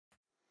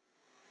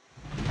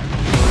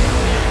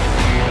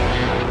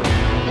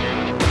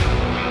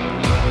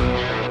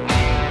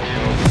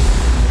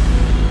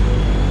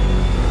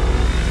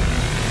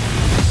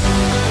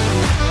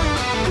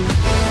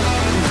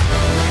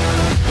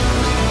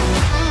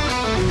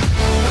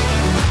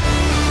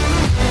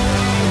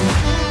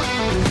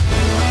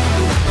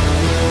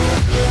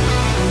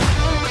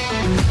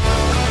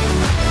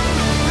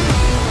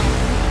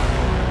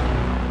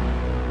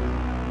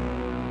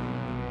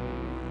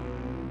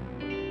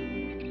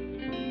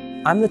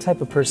I'm the type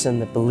of person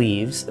that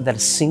believes that a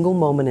single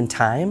moment in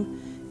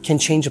time can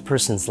change a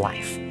person's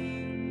life.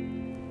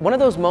 One of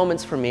those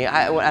moments for me,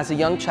 as a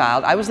young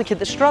child, I was the kid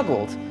that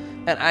struggled.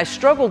 And I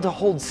struggled to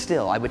hold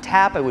still. I would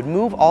tap, I would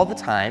move all the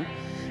time.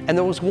 And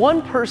there was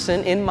one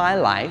person in my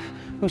life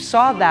who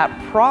saw that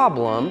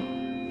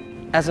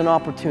problem as an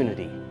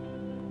opportunity.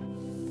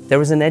 There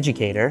was an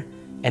educator,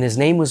 and his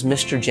name was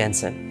Mr.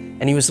 Jensen.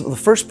 And he was the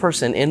first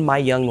person in my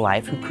young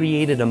life who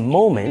created a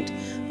moment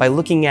by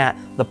looking at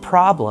the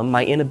problem,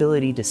 my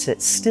inability to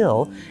sit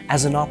still,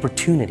 as an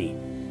opportunity.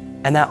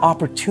 And that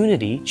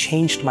opportunity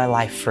changed my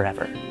life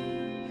forever.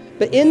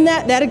 But in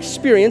that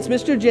experience,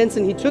 Mr.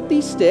 Jensen, he took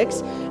these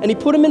sticks and he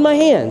put them in my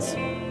hands.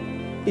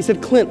 He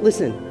said, Clint,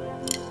 listen,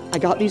 I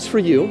got these for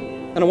you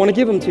and I want to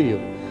give them to you.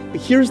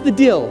 But here's the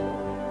deal.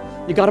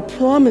 You got to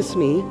promise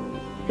me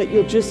that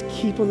you'll just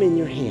keep them in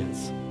your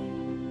hands.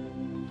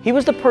 He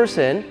was the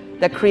person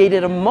that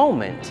created a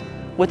moment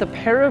with a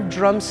pair of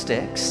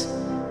drumsticks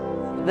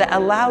that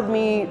allowed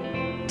me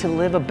to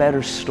live a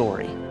better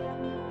story.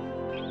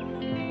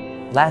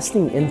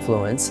 Lasting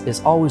influence is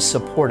always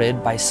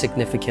supported by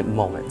significant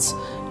moments,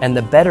 and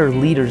the better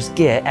leaders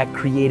get at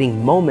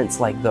creating moments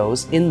like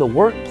those in the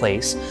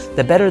workplace,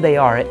 the better they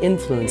are at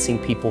influencing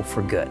people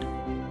for good.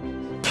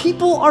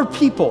 People are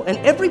people, and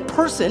every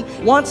person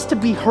wants to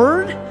be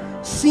heard,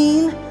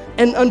 seen,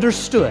 and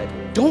understood.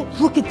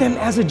 Don't look at them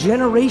as a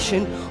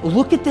generation,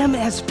 look at them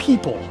as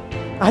people.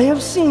 I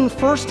have seen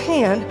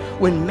firsthand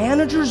when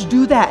managers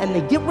do that and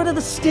they get rid of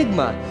the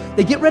stigma,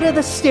 they get rid of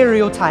the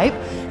stereotype,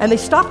 and they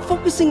stop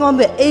focusing on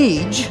the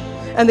age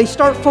and they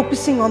start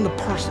focusing on the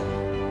person.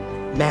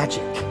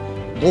 Magic,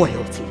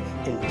 loyalty,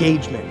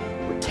 engagement,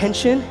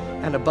 retention,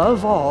 and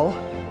above all,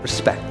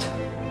 respect.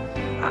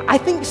 I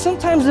think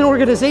sometimes in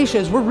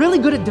organizations, we're really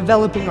good at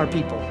developing our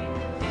people.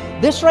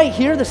 This right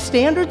here, the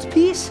standards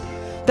piece,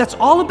 that's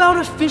all about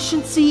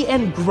efficiency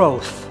and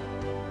growth.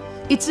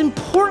 It's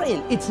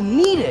important, it's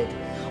needed.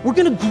 We're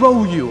gonna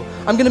grow you.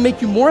 I'm gonna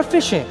make you more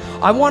efficient.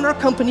 I want our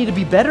company to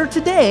be better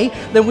today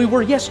than we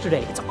were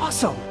yesterday. It's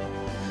awesome.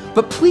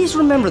 But please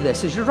remember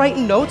this, as you're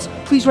writing notes,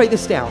 please write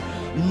this down.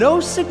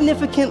 No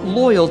significant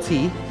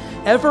loyalty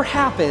ever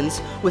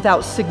happens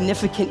without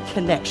significant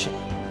connection.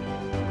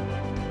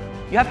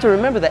 You have to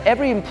remember that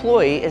every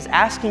employee is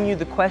asking you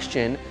the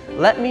question,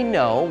 let me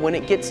know when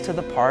it gets to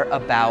the part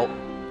about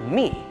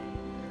me.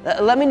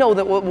 Let me know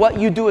that what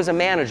you do as a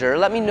manager,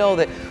 let me know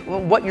that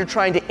what you're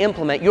trying to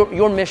implement,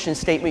 your mission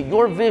statement,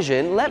 your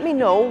vision, let me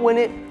know when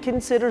it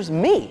considers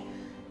me.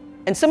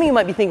 And some of you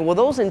might be thinking, well,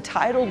 those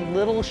entitled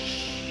little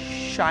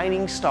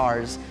shining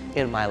stars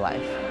in my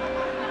life.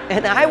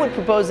 And I would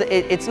propose that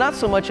it's not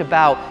so much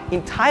about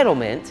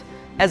entitlement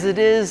as it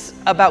is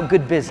about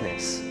good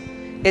business.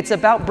 It's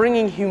about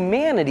bringing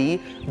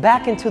humanity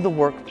back into the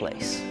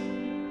workplace.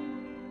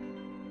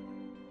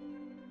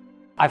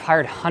 I've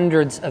hired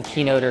hundreds of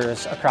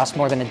keynoters across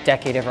more than a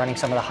decade of running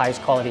some of the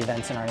highest quality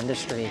events in our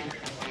industry.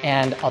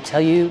 And I'll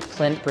tell you,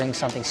 Clint brings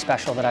something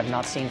special that I've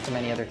not seen from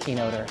any other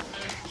keynoter.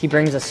 He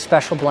brings a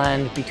special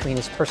blend between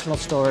his personal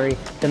story,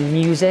 the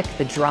music,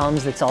 the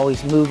drums that's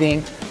always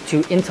moving,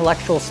 to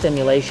intellectual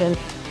stimulation,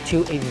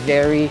 to a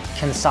very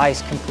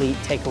concise, complete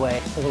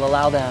takeaway that will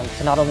allow them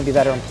to not only be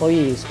better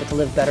employees, but to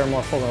live better,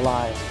 more fuller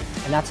lives.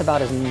 And that's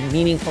about as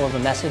meaningful of a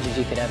message as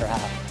you could ever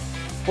have.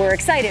 We're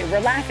excited, we're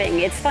laughing,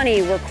 it's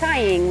funny, we're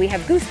crying, we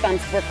have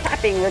goosebumps, we're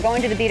clapping, we're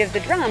going to the beat of the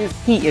drums.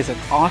 He is an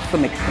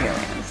awesome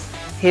experience.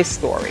 His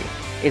story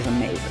is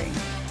amazing.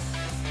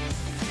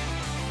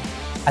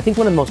 I think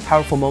one of the most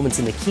powerful moments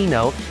in the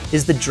keynote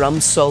is the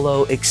drum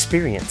solo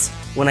experience.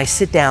 When I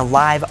sit down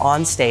live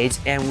on stage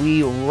and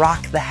we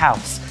rock the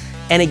house.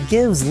 And it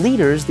gives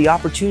leaders the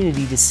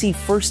opportunity to see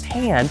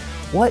firsthand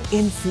what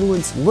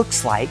influence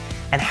looks like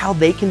and how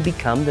they can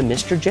become the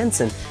Mr.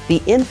 Jensen,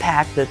 the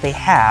impact that they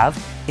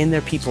have in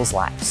their people's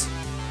lives.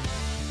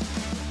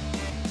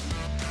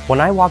 When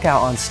I walk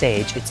out on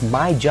stage, it's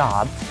my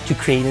job to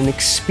create an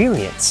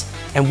experience.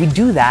 And we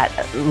do that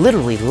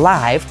literally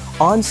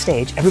live on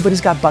stage. Everybody's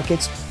got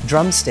buckets,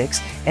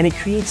 drumsticks, and it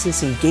creates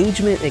this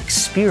engagement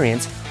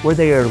experience where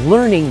they are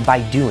learning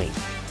by doing.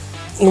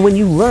 And when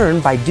you learn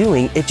by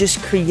doing, it just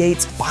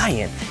creates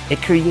buy-in.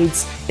 It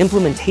creates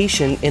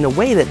implementation in a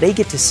way that they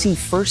get to see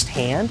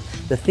firsthand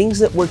the things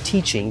that we're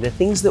teaching, the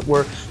things that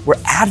we're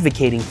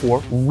advocating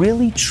for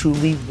really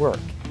truly work.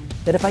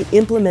 That if I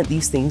implement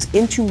these things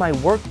into my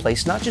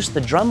workplace, not just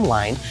the drum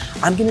line,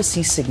 I'm gonna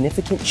see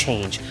significant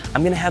change.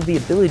 I'm gonna have the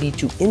ability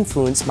to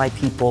influence my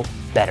people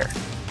better.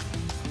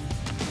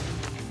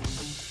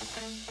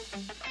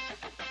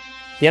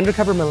 The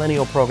Undercover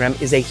Millennial program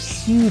is a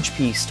huge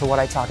piece to what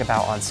I talk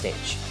about on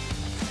stage.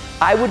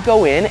 I would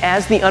go in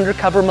as the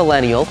Undercover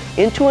Millennial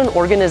into an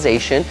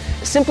organization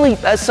simply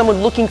as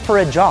someone looking for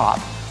a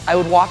job. I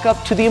would walk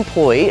up to the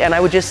employee and I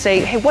would just say,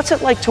 hey, what's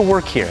it like to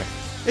work here?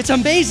 It's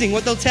amazing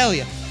what they'll tell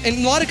you. And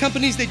a lot of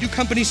companies, they do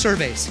company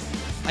surveys.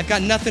 I've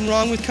got nothing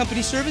wrong with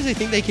company surveys. I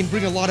think they can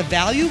bring a lot of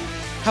value.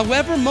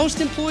 However, most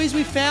employees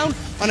we found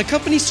on a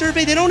company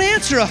survey, they don't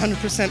answer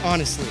 100%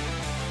 honestly,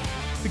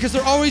 because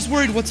they're always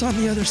worried what's on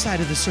the other side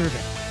of the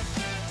survey.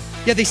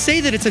 Yeah, they say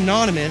that it's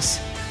anonymous,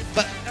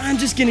 but I'm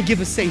just gonna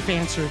give a safe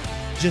answer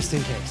just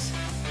in case.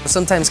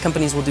 Sometimes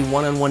companies will do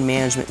one-on-one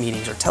management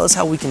meetings or tell us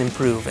how we can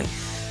improve. And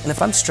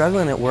if I'm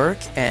struggling at work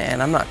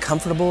and I'm not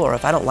comfortable, or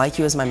if I don't like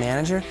you as my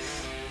manager,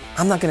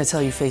 I'm not gonna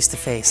tell you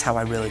face-to-face how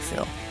I really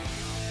feel.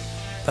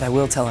 But I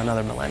will tell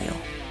another millennial.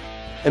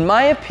 In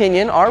my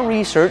opinion, our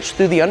research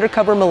through the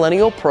Undercover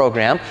Millennial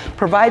program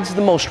provides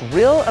the most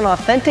real and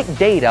authentic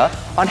data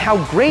on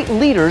how great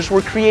leaders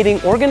were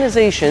creating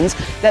organizations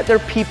that their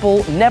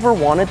people never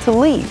wanted to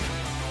leave.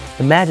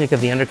 The magic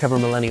of the Undercover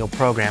Millennial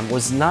program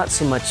was not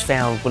so much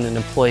found when an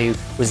employee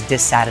was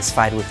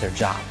dissatisfied with their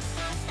job.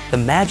 The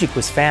magic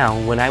was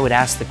found when I would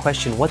ask the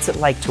question, what's it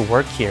like to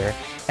work here?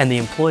 And the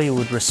employee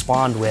would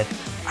respond with,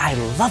 I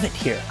love it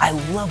here. I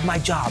love my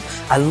job.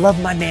 I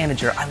love my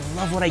manager. I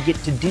love what I get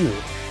to do.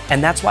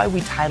 And that's why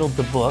we titled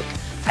the book,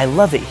 I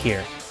Love It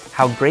Here,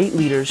 How Great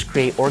Leaders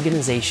Create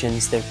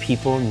Organizations Their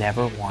People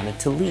Never Wanted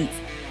to Leave.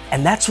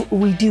 And that's what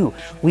we do.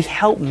 We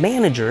help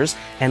managers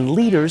and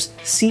leaders,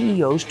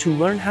 CEOs, to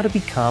learn how to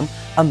become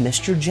a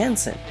Mr.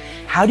 Jensen.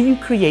 How do you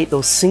create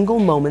those single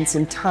moments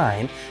in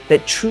time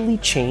that truly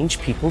change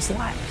people's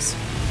lives?